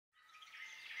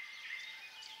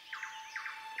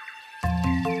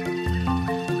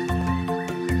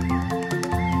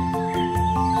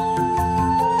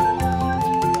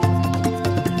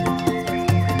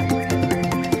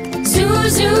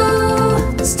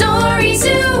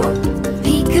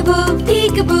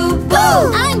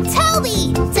Boo! I'm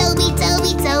Toby! Toby,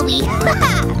 Toby, Toby! I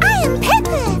am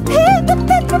Peppa! Peppa,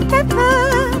 Peppa, Peppa!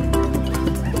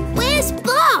 Where's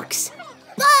Box?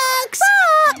 Box!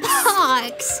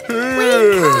 Box!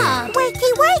 Wake up!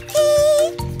 Wakey,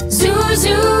 wakey! Zoo,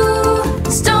 zoo!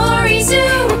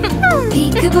 StoryZoo!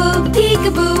 Peekaboo,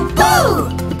 peekaboo,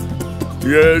 boo!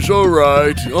 Yes, all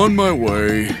right. On my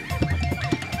way.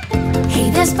 Hey,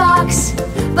 there's Box!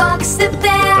 Box the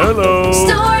bear! Hello!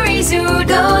 StoryZoo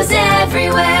goes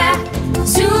everywhere!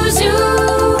 Zoo,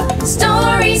 zoo!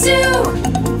 StoryZoo!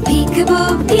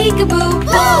 Peekaboo, peekaboo,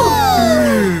 boo!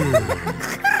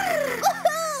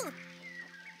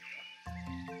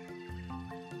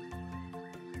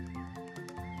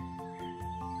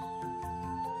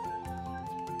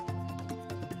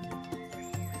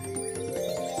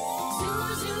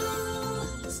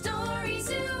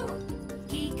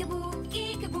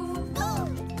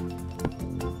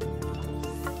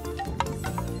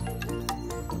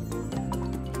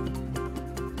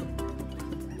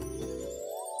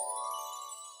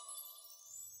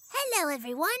 Hello,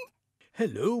 everyone.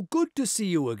 Hello, good to see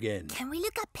you again. Can we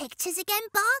look at pictures again,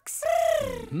 Box?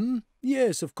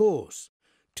 Yes, of course.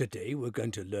 Today we're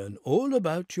going to learn all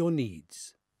about your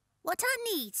needs. What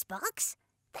are needs, Box?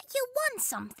 That you want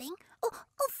something or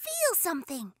feel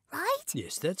something, right?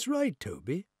 Yes, that's right,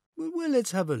 Toby. Well,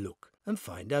 let's have a look and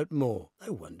find out more.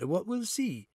 I wonder what we'll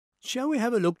see. Shall we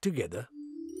have a look together?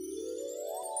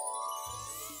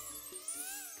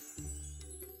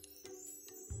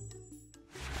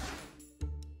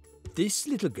 This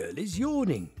little girl is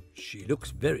yawning. She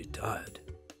looks very tired.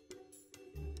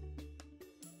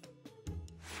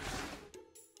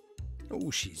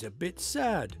 Oh, she's a bit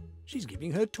sad. She's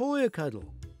giving her toy a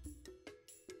cuddle.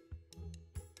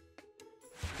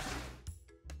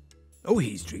 Oh,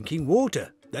 he's drinking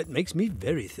water. That makes me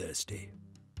very thirsty.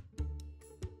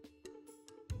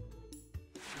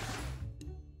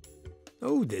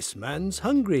 Oh, this man's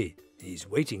hungry. He's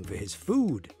waiting for his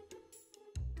food.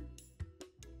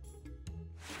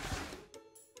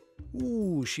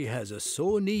 Ooh, she has a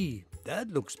sore knee. That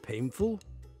looks painful.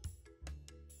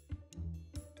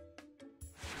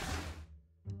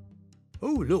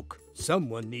 Oh, look,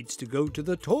 someone needs to go to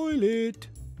the toilet.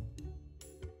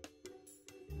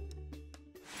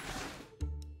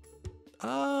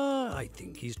 Ah, I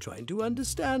think he's trying to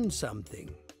understand something.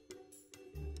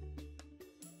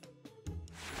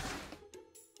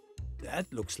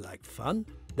 That looks like fun.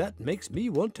 That makes me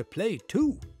want to play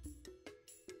too.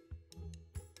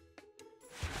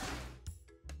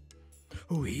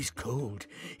 Oh, he's cold.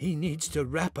 He needs to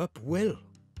wrap up well.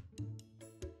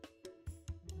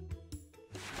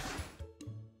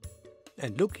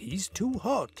 And look, he's too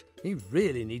hot. He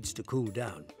really needs to cool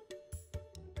down.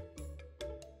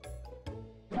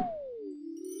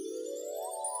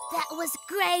 That was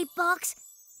great, Box.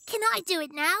 Can I do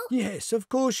it now? Yes, of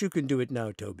course you can do it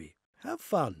now, Toby. Have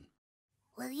fun.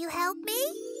 Will you help me?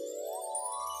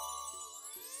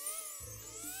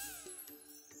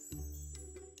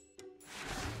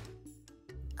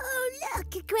 Oh,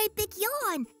 look, a great big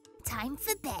yawn. Time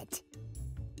for bed.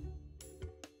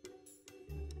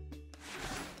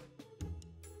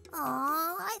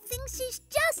 Oh, I think she's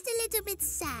just a little bit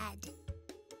sad.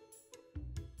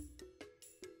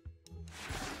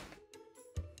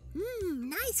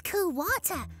 Nice cool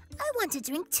water. I want to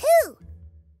drink too.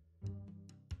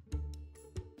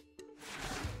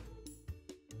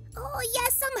 Oh,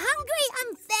 yes, I'm hungry.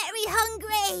 I'm very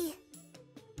hungry.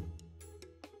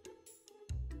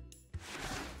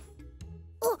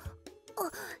 Oh,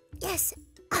 yes.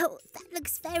 Oh, that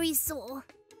looks very sore.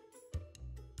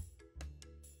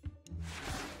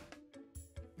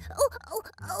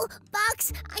 Oh,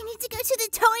 Box, I need to go to the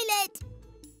toilet.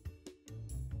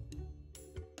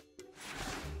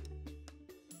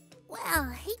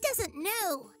 Well, he doesn't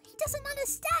know. He doesn't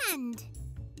understand.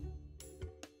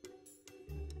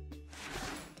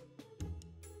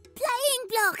 Playing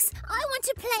blocks. I want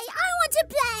to play. I want to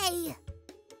play.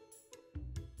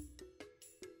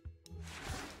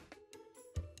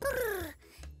 Brr,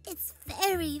 it's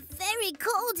very, very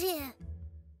cold here.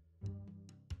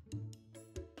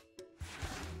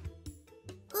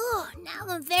 Oh, now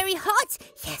I'm very hot.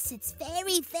 Yes, it's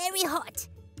very, very hot.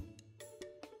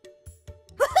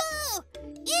 Woohoo!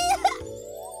 Yeah!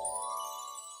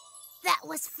 That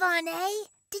was fun, eh?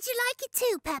 Did you like it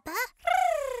too, Peppa?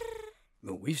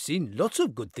 Well, we've seen lots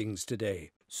of good things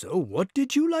today. So what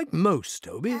did you like most,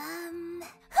 Toby?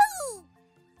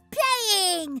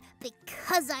 Playing!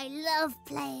 Because I love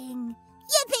playing.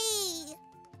 Yippee!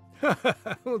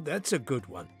 Oh, that's a good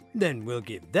one. Then we'll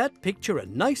give that picture a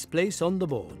nice place on the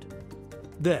board.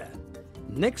 There.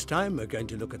 Next time we're going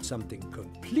to look at something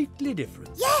completely different.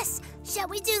 Yes! Shall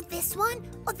we do this one,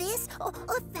 or this, or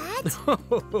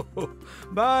that?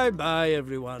 Bye-bye,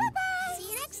 everyone. Bye!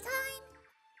 See you next time!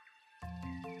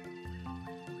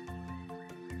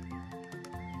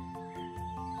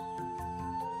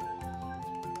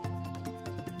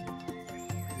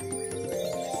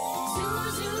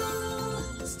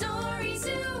 StoryZoo,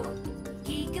 StoryZoo,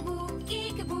 geekaboo,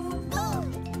 geekaboo,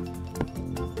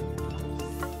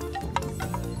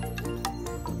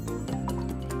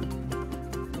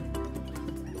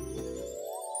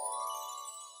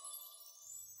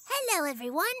 Hello,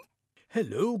 everyone.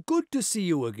 Hello, good to see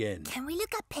you again. Can we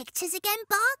look at pictures again,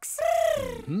 Box?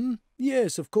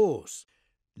 Yes, of course.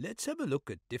 Let's have a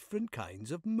look at different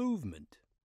kinds of movement.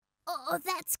 Oh,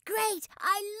 that's great.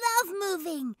 I love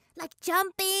moving, like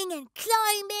jumping and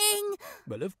climbing.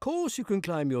 Well, of course you can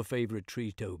climb your favourite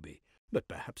tree, Toby. But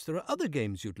perhaps there are other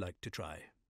games you'd like to try.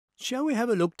 Shall we have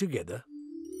a look together?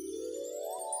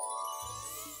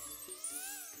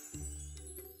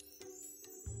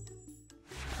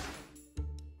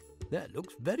 That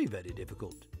looks very, very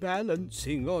difficult.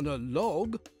 Balancing on a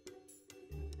log.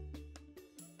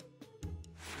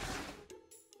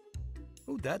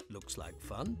 Oh, that looks like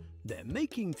fun. They're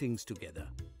making things together.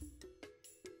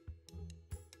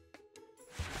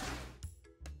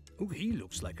 Oh, he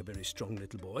looks like a very strong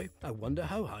little boy. I wonder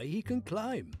how high he can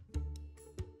climb.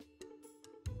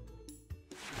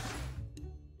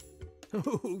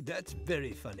 Oh, that's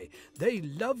very funny. They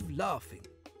love laughing.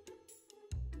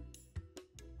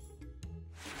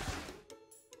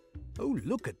 Oh,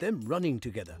 look at them running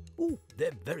together. Oh,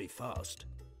 they're very fast.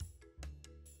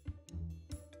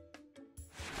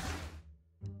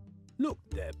 Look,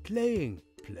 they're playing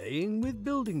with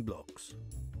building blocks.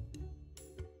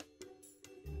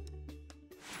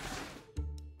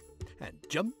 And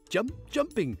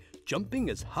jumping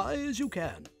as high as you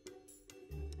can.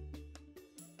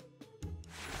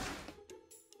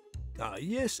 Ah,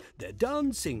 yes, they're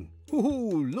dancing.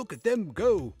 Oh, look at them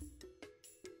go.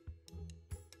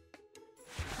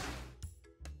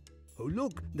 Oh,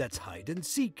 look, that's hide and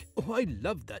seek. Oh, I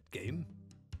love that game.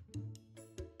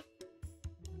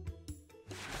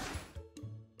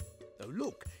 Oh,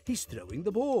 look, he's throwing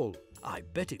the ball. I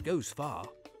bet it goes far.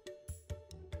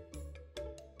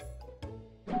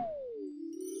 That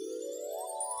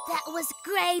was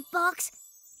great, Box.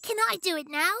 Can I do it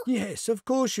now? Yes, of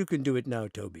course you can do it now,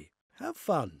 Toby. Have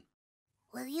fun.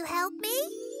 Will you help me?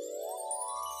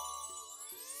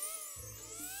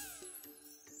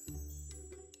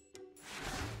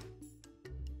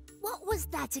 What was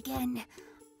that again?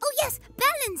 Oh, yes,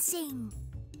 balancing.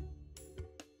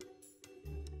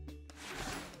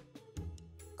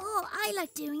 Oh, I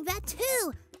like doing that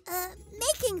too.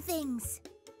 Making things.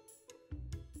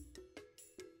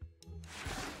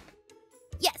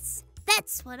 Yes,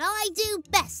 that's what I do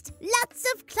best. Lots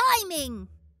of climbing.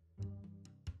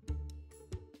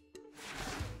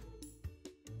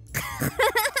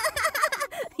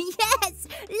 Yes,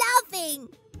 laughing.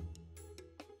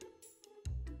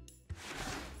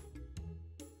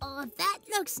 Oh, that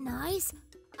looks nice.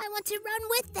 I want to run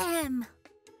with them.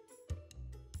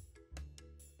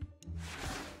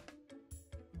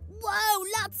 Whoa,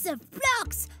 lots of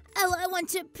blocks. Oh, I want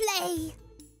to play.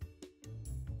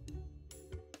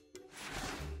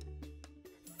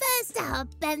 First up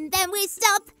and then we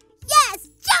stop. Yes,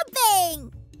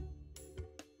 jumping.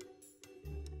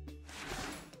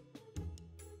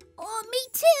 Oh, me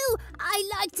too. I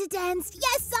like to dance.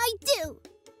 Yes, I do.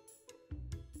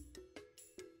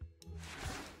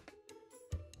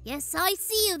 Yes, I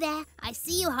see you there. I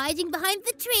see you hiding behind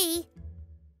the tree.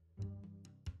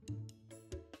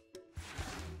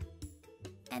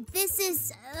 And this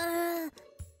is,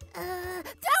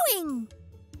 throwing.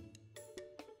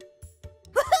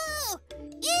 Woohoo!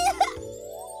 Yeah!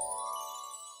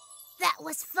 That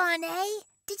was fun, eh?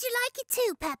 Did you like it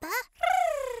too, Peppa?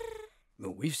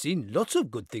 Well, we've seen lots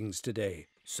of good things today.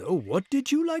 So what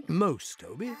did you like most,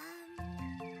 Toby?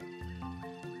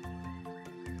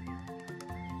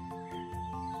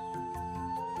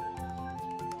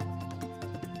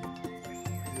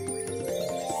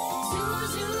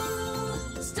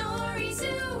 StoryZoo,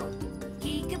 StoryZoo,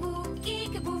 geekaboo,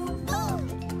 geekaboo,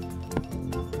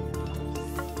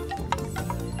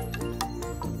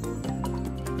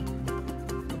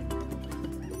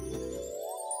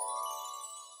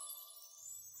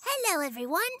 Hello,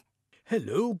 everyone.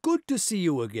 Hello, good to see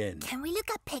you again. Can we look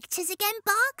at pictures again,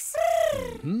 Box?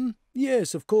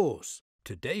 Yes, of course.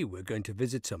 Today we're going to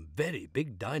visit some very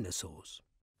big dinosaurs.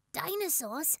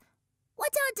 Dinosaurs?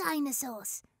 What are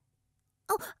dinosaurs?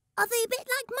 Oh, are they a bit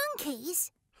like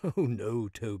monkeys? Oh no,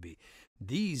 Toby.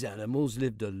 These animals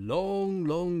lived a long,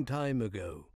 long time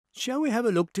ago. Shall we have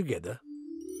a look together?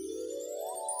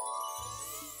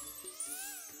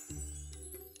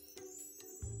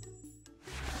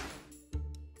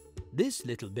 This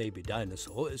little baby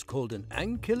dinosaur is called an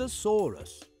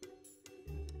Ankylosaurus.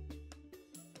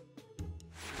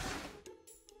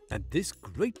 And this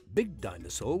great big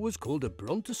dinosaur was called a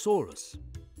Brontosaurus.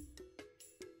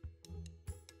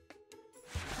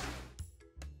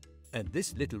 And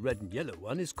this little red and yellow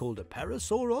one is called a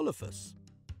Parasaurolophus.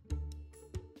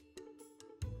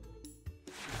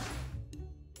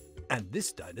 And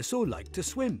this dinosaur liked to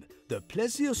swim, the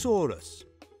Plesiosaurus.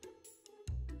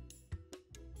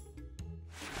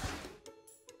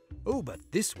 Oh, but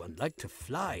this one liked to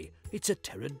fly. It's a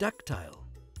pterodactyl.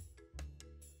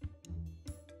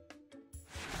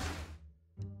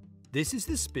 This is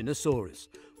the Spinosaurus,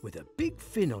 with a big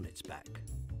fin on its back.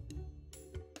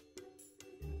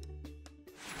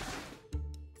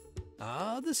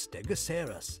 Ah, the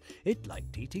Stegosaurus. It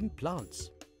liked eating plants.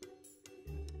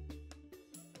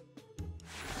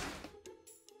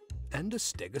 And a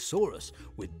Stegosaurus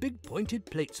with big pointed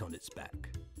plates on its back.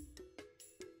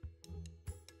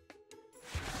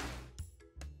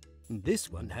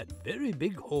 This one had very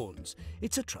big horns.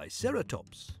 It's a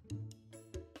Triceratops.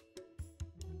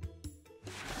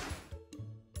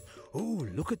 Oh,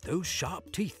 look at those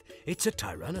sharp teeth. It's a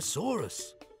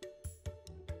Tyrannosaurus.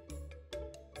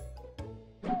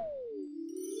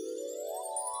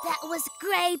 That was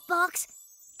great, Box.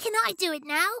 Can I do it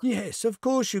now? Yes, of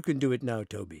course you can do it now,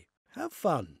 Toby. Have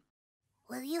fun.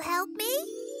 Will you help me?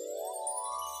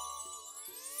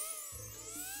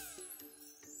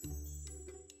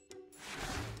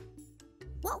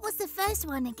 What was the first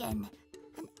one again?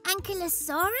 An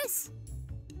Ankylosaurus?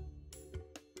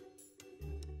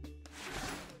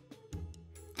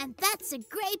 And that's a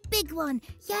great big one.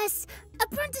 Yes, a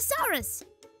Brontosaurus.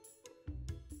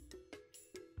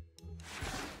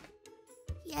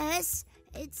 Yes,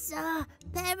 it's a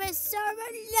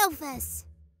Parasaurolophus.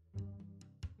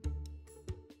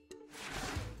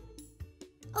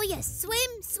 Oh yes,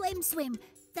 swim, swim, swim.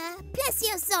 The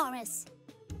Plesiosaurus.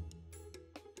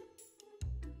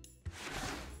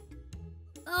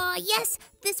 Oh yes,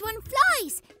 this one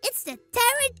flies. It's the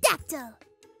pterodactyl.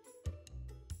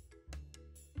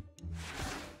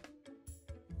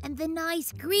 And the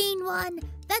nice green one,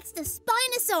 that's the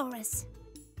Spinosaurus.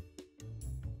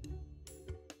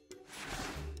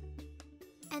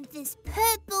 And this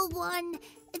purple one,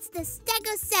 it's the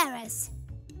Stegosaurus.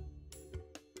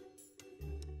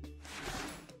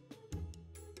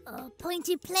 Oh,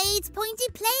 pointy plates, pointy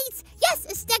plates. Yes,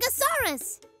 a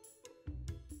Stegosaurus.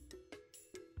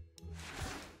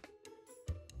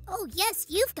 Oh, yes,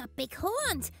 you've got big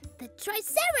horns. The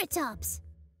Triceratops.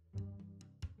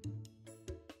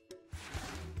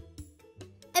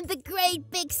 And the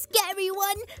great big scary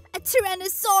one, a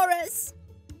Tyrannosaurus.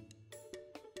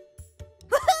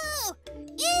 Woohoo!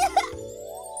 Yeah!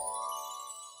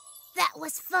 That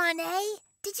was fun, eh?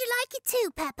 Did you like it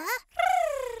too, Peppa?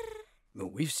 Well,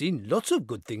 we've seen lots of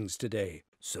good things today.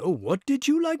 So what did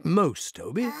you like most,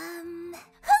 Toby?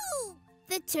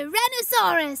 The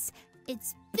Tyrannosaurus.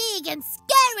 It's big and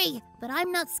scary, but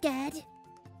I'm not scared.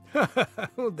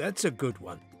 Oh, that's a good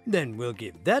one. Then we'll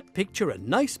give that picture a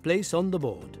nice place on the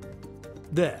board.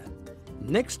 There.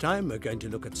 Next time we're going to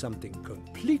look at something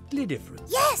completely different.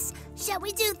 Yes! Shall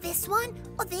we do this one,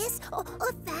 or this, or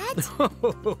that?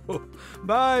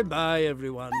 Bye-bye,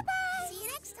 everyone. Bye-bye! See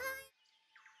you next time!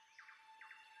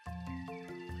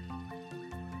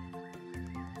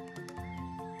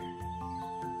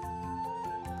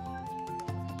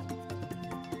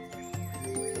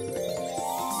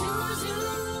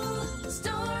 Zoo,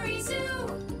 StoryZoo.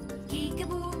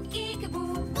 Geekaboo,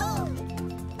 geekaboo.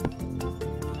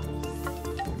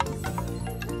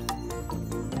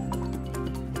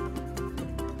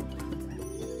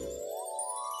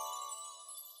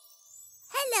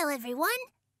 Hello, everyone.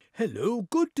 Hello,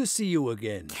 good to see you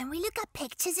again. Can we look at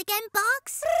pictures again,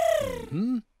 Box?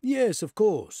 Yes, of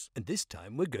course. And this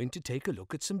time we're going to take a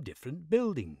look at some different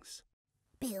buildings.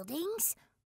 Buildings?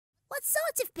 What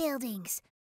sort of buildings?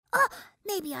 Oh,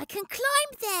 maybe I can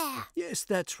climb there. Yes,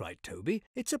 that's right, Toby.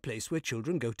 It's a place where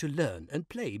children go to learn and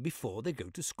play before they go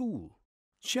to school.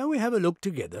 Shall we have a look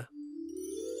together?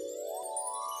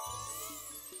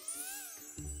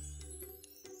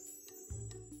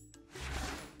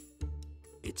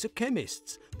 It's a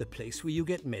chemist's, the place where you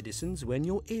get medicines when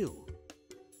you're ill.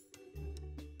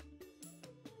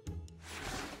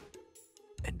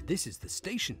 And this is the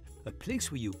station, a place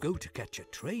where you go to catch a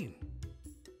train.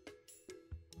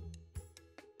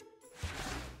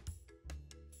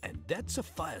 And that's a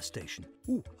fire station.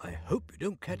 Ooh, I hope you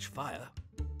don't catch fire.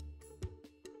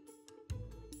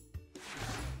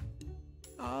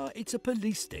 Ah, it's a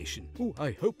police station. Ooh,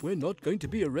 I hope we're not going to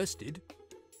be arrested.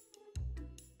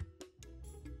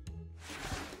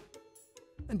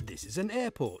 And this is an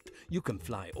airport. You can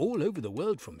fly all over the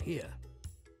world from here.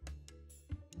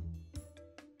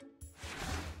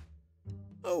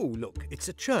 Oh, look, it's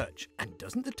a church. And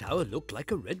doesn't the tower look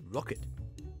like a red rocket?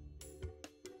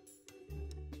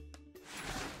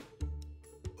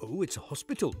 Oh, it's a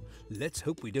hospital. Let's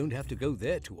hope we don't have to go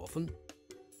there too often.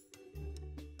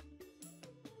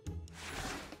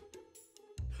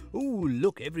 Oh,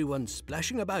 look, everyone's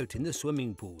splashing about in the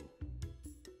swimming pool.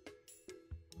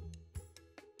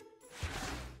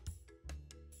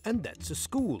 And that's a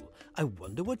school. I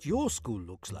wonder what your school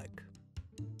looks like.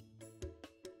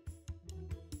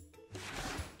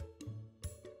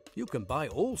 You can buy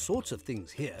all sorts of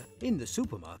things here in the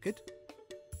supermarket.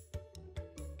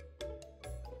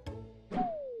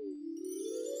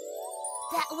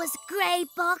 That was great,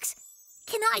 Box.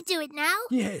 Can I do it now?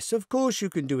 Yes, of course you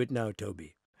can do it now,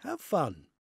 Toby. Have fun.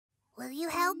 Will you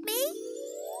help me?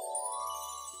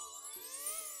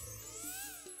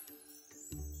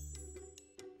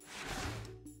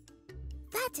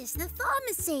 That is the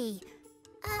pharmacy.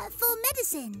 For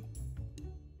medicine.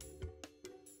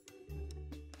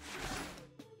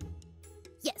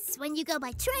 Yes, when you go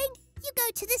by train, you go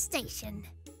to the station.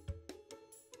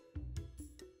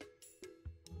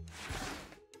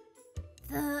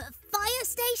 The fire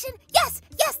station? Yes,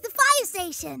 the fire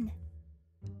station.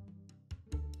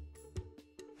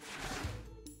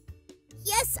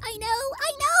 Yes, I know.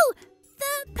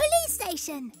 The police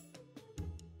station.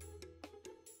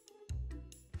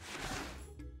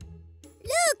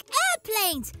 Look,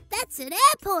 airplanes. That's an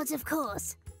airport, of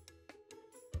course.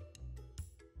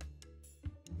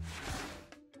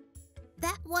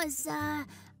 That was, a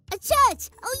church.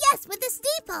 Oh, yes, with the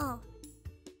steeple.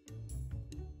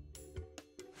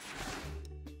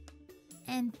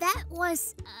 And that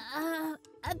was,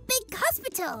 a big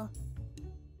hospital.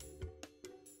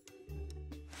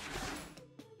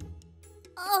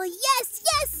 Oh, yes,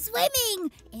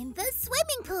 swimming! In the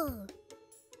swimming pool.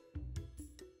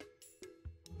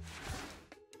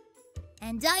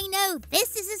 And I know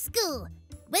this is a school,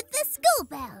 with the school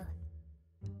bell.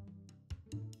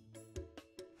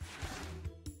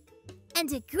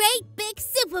 And a great big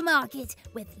supermarket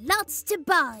with lots to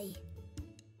buy.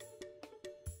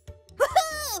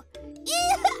 Woohoo!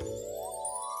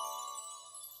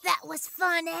 That was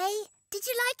fun, eh? Did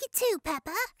you like it too,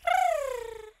 Peppa?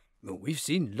 Well, we've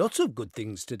seen lots of good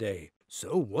things today.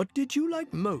 So what did you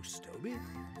like most, Toby?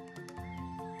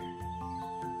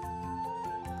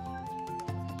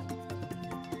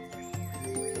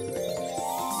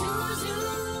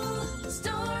 StoryZoo,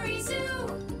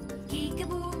 StoryZoo,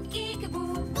 geekaboo, geekaboo.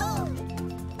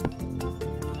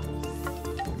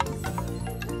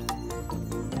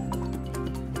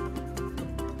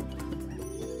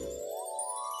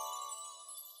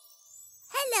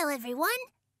 Hello, everyone.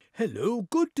 Hello,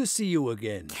 good to see you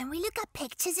again. Can we look at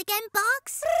pictures again,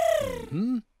 Box?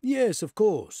 Yes, of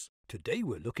course. Today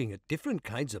we're looking at different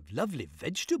kinds of lovely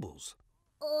vegetables.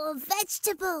 Oh,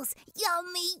 vegetables.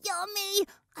 Yummy, yummy.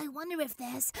 I wonder if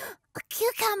there's a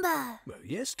cucumber. Well,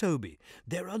 yes, Toby.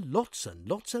 There are lots and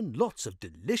lots and lots of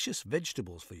delicious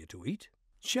vegetables for you to eat.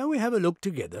 Shall we have a look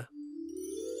together?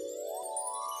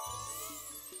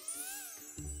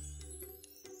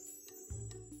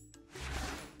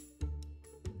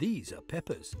 These are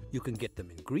peppers. You can get them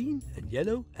in green and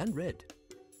yellow and red.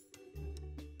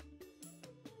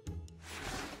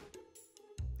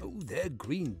 Oh, they're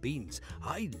green beans.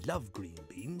 I love green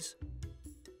beans.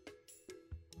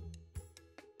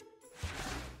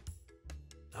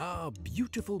 Ah,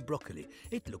 beautiful broccoli.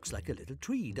 It looks like a little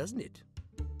tree, doesn't it?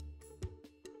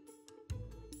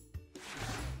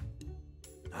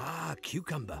 Ah,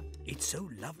 cucumber. It's so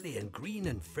lovely and green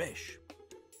and fresh.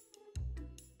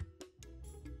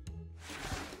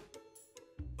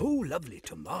 Oh, lovely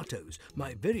tomatoes,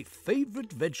 my very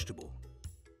favourite vegetable.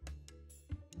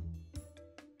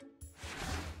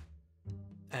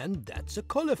 And that's a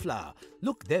cauliflower.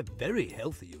 Look, they're very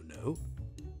healthy, you know.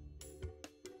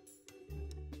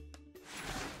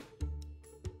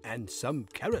 And some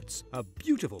carrots, a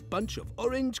beautiful bunch of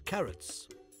orange carrots.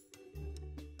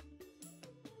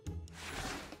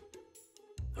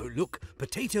 Oh, look,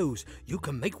 potatoes. You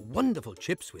can make wonderful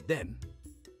chips with them.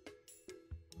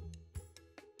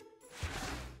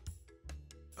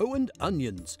 Oh, and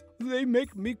onions. They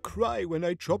make me cry when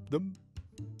I chop them.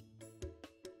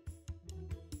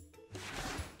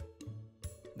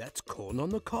 That's corn on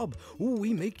the cob. Ooh,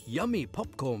 we make yummy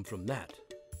popcorn from that.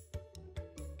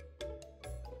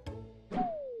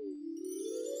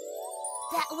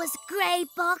 That was great,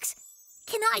 Box.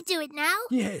 Can I do it now?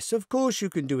 Yes, of course you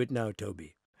can do it now,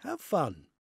 Toby. Have fun.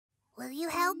 Will you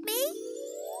help me?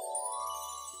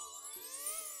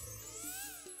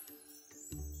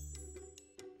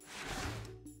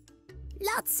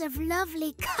 Lots of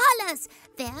lovely colours.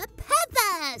 They're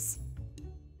peppers.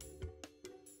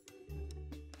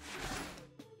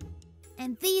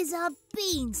 And these are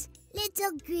beans,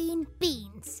 little green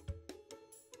beans.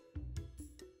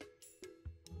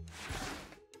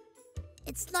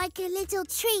 It's like a little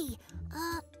tree.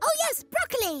 Oh yes,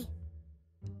 broccoli.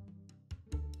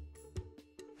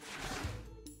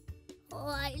 Oh,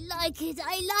 I like it,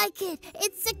 I like it.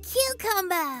 It's a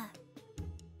cucumber.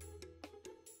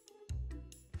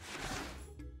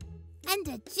 And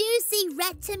a juicy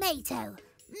red tomato.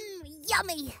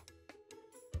 Yummy.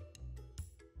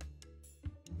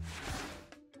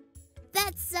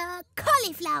 That's a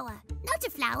cauliflower. Not a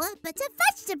flower, but a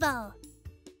vegetable.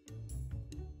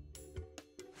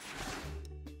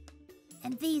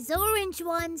 And these orange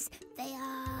ones, they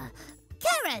are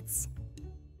carrots.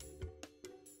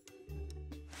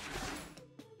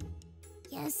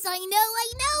 Yes, I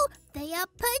know. They are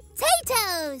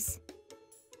potatoes.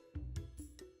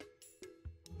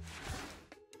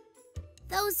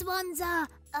 Those ones are,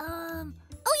 oh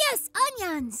yes,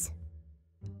 onions.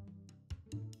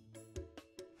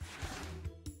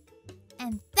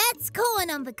 And that's corn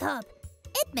on the cob.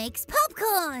 It makes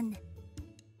popcorn.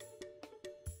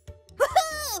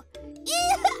 Woohoo!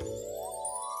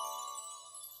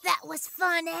 That was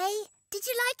fun, eh? Did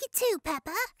you like it too,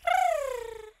 Peppa?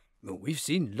 Well, we've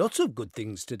seen lots of good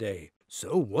things today.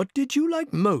 So what did you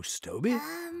like most, Toby?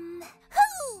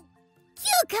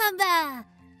 Cucumber!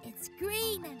 It's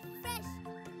green and fresh.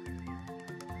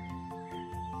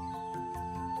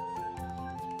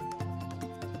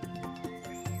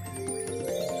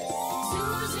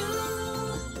 Zoo,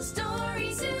 zoo,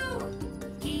 story zoo.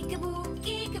 Geekaboo,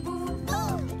 geekaboo.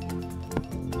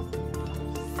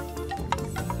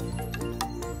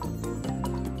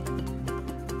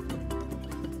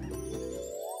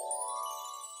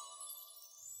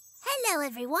 Hello,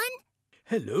 everyone.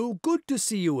 Hello, good to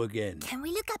see you again. Can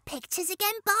we look at pictures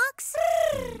again, Box?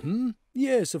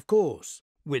 Yes, of course.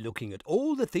 We're looking at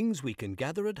all the things we can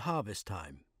gather at harvest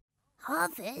time.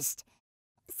 Harvest?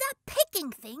 Is that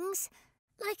picking things?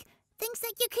 Like things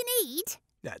that you can eat?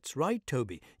 That's right,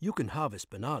 Toby. You can harvest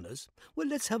bananas. Well,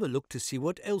 let's have a look to see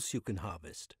what else you can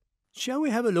harvest. Shall we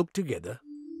have a look together?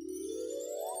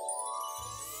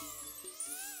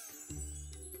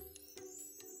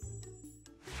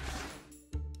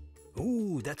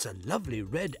 Oh, that's a lovely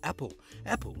red apple.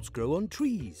 Apples grow on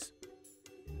trees.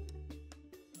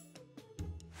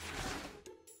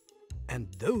 And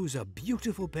those are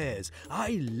beautiful pears.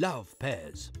 I love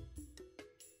pears.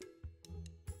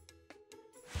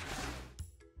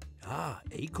 Ah,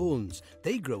 acorns.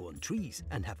 They grow on trees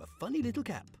and have a funny little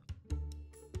cap.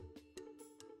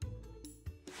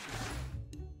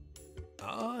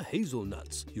 Ah,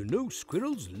 hazelnuts. You know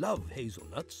squirrels love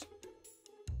hazelnuts.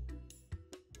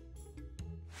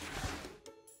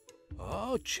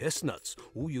 Ah, chestnuts.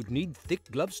 Oh, you'd need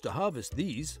thick gloves to harvest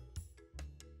these.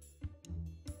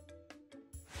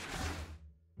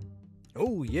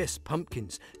 Oh, yes,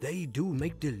 pumpkins. They do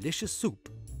make delicious soup.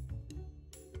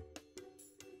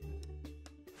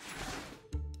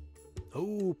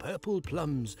 Oh, purple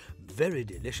plums. Very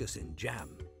delicious in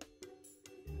jam.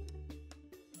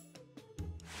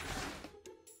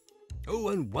 Oh,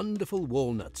 and wonderful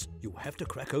walnuts. You have to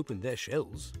crack open their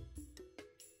shells.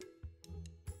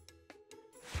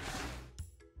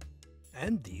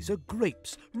 And these are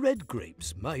grapes, red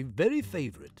grapes, my very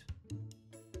favourite.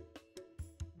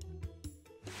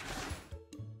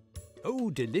 Oh,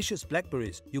 delicious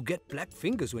blackberries. You get black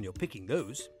fingers when you're picking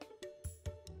those.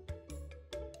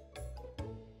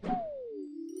 That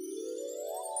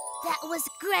was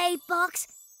great, Box.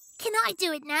 Can I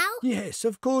do it now? Yes,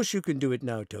 of course you can do it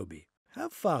now, Toby.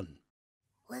 Have fun.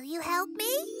 Will you help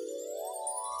me?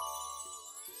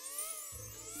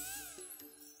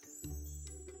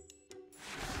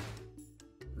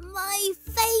 My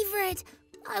favourite!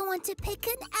 I want to pick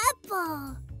an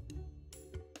apple.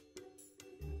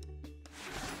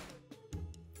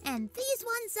 And these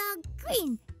ones are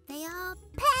green. They are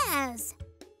pears.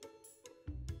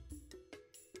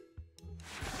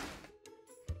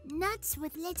 Nuts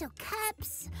with little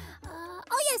caps.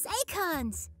 Oh yes,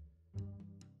 acorns.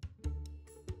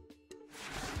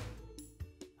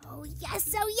 Oh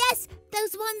yes,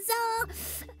 those ones are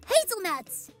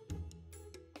hazelnuts.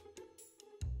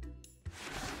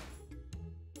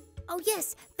 Oh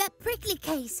yes, that prickly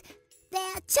case.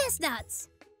 They're chestnuts.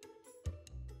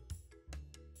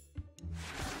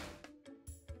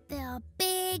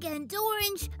 big and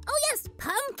orange. Oh yes,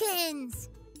 pumpkins.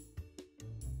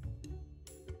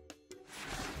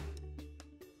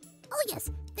 Oh yes,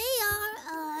 they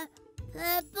are,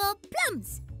 purple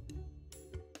plums.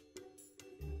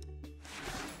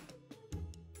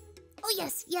 Oh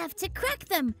yes, you have to crack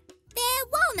them. They're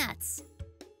walnuts.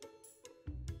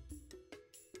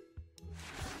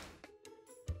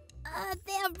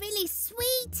 They're really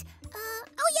sweet.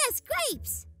 Oh yes,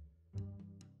 grapes.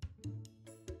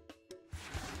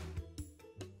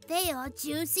 They are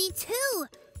juicy too.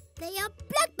 They are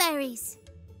blackberries.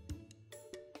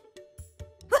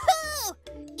 Woohoo!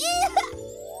 Yeah!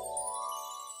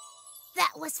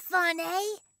 That was fun,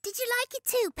 eh? Did you like it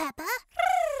too, Peppa?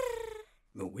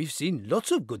 Well, we've seen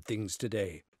lots of good things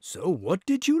today. So what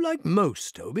did you like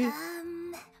most, Toby?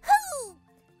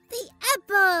 The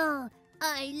apple.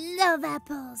 I love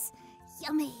apples.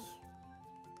 Yummy.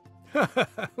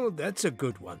 Oh, that's a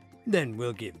good one. Then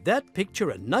we'll give that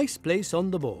picture a nice place on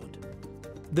the board.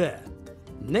 There.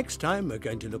 Next time we're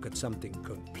going to look at something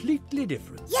completely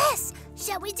different. Yes!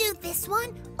 Shall we do this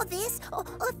one, or this, or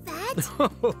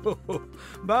that?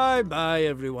 Bye-bye,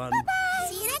 everyone. Bye-bye!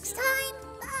 See you next time!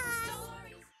 Bye!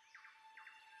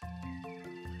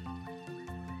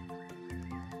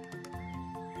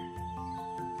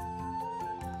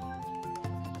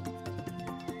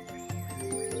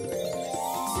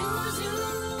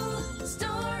 Zoo,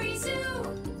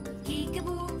 StoryZoo.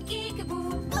 Geekaboo, geekaboo.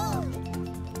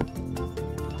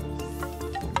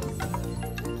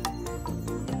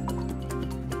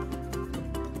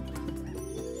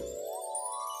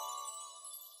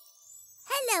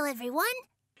 Hello, everyone.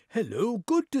 Hello,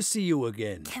 good to see you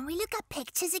again. Can we look at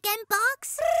pictures again,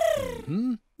 Box?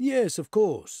 Yes, of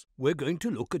course. We're going to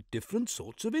look at different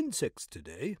sorts of insects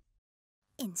today.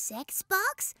 Insects,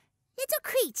 Box? Little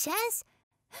creatures?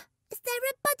 Is there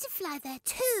a butterfly there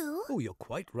too? Oh, you're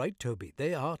quite right, Toby.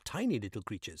 They are tiny little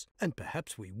creatures, and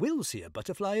perhaps we will see a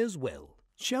butterfly as well.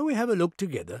 Shall we have a look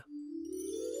together?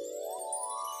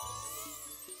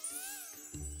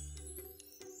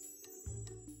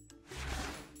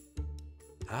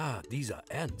 Ah, these are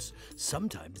ants.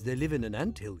 Sometimes they live in an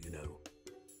anthill, you know.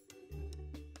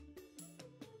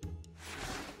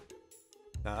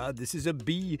 Ah, this is a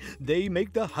bee. They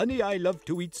make the honey I love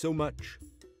to eat so much.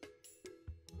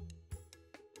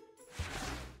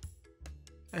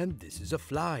 And this is a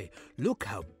fly. Look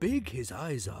how big his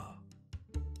eyes are.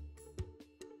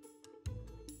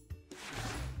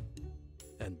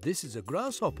 And this is a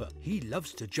grasshopper. He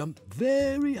loves to jump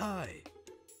very high.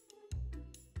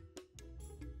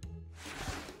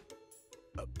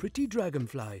 A pretty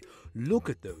dragonfly. Look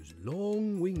at those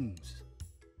long wings.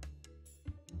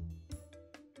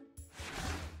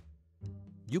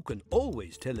 You can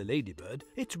always tell a ladybird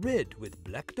it's red with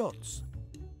black dots.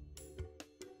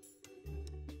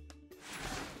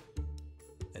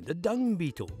 And a dung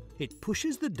beetle. It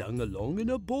pushes the dung along in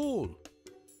a ball.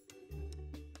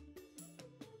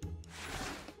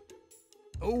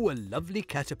 Oh, a lovely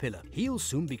caterpillar. He'll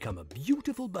soon become a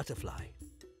beautiful butterfly.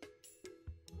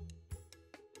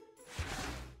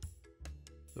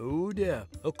 Oh dear,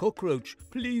 a cockroach.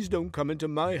 Please don't come into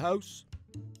my house.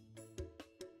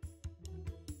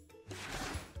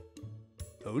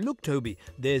 Oh, look, Toby,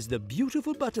 there's the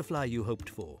beautiful butterfly you hoped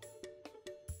for.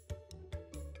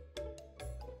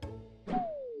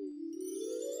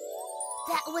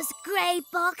 That was great,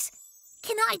 Box.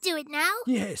 Can I do it now?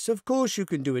 Yes, of course you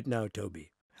can do it now, Toby.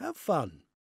 Have fun.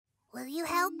 Will you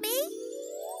help me?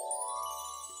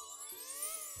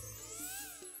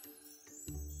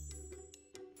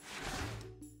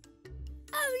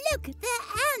 Oh, look, they're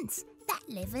ants that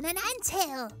live in an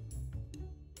anthill.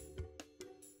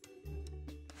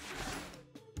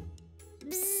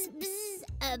 Bzz, bzz,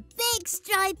 a big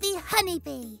stripy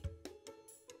honeybee.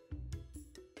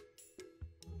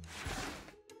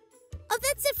 Oh,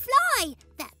 that's a fly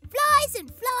that flies and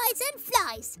flies and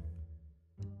flies.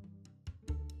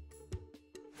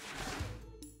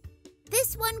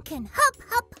 This one can hop,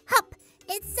 hop, hop.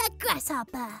 It's a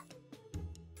grasshopper.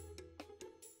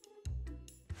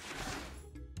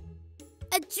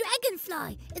 A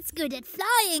dragonfly. It's good at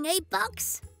flying, eh,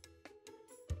 Box?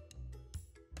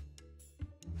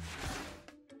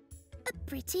 A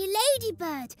pretty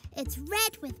ladybird. It's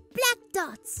red with black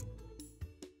dots.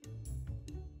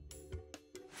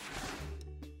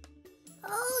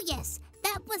 Oh, yes,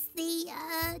 that was the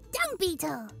dung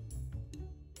beetle.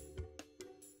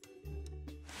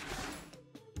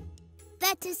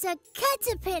 That is a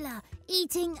caterpillar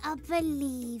eating up a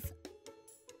leaf.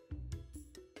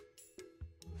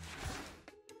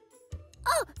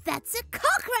 Oh, that's a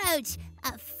cockroach,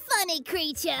 a funny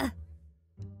creature.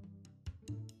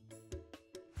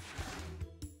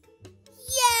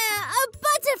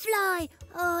 butterfly!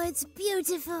 Oh, it's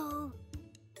beautiful.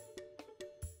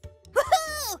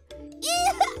 Woohoo!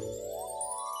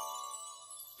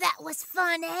 That was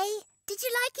fun, eh? Did you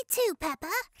like it too,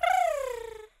 Peppa?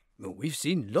 Well, we've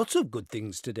seen lots of good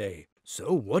things today.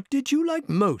 So what did you like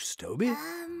most, Toby?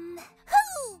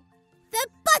 The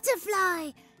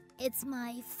butterfly! It's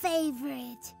my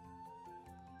favorite.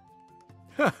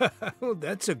 Oh,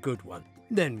 that's a good one.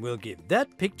 Then we'll give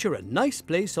that picture a nice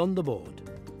place on the board.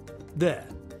 There.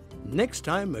 Next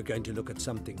time we're going to look at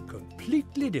something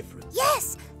completely different.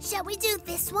 Yes! Shall we do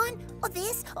this one? Or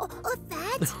this? Or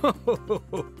that?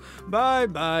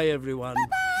 Bye-bye, everyone.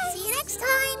 Bye-bye! See you next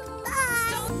time!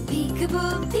 Bye!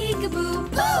 Peekaboo, peekaboo,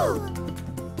 boo!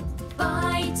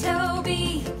 By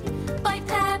Toby, by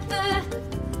Peppa,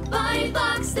 by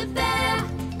Box the Bear.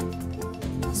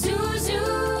 Zoo,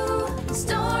 zoo,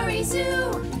 story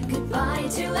zoo. Goodbye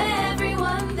to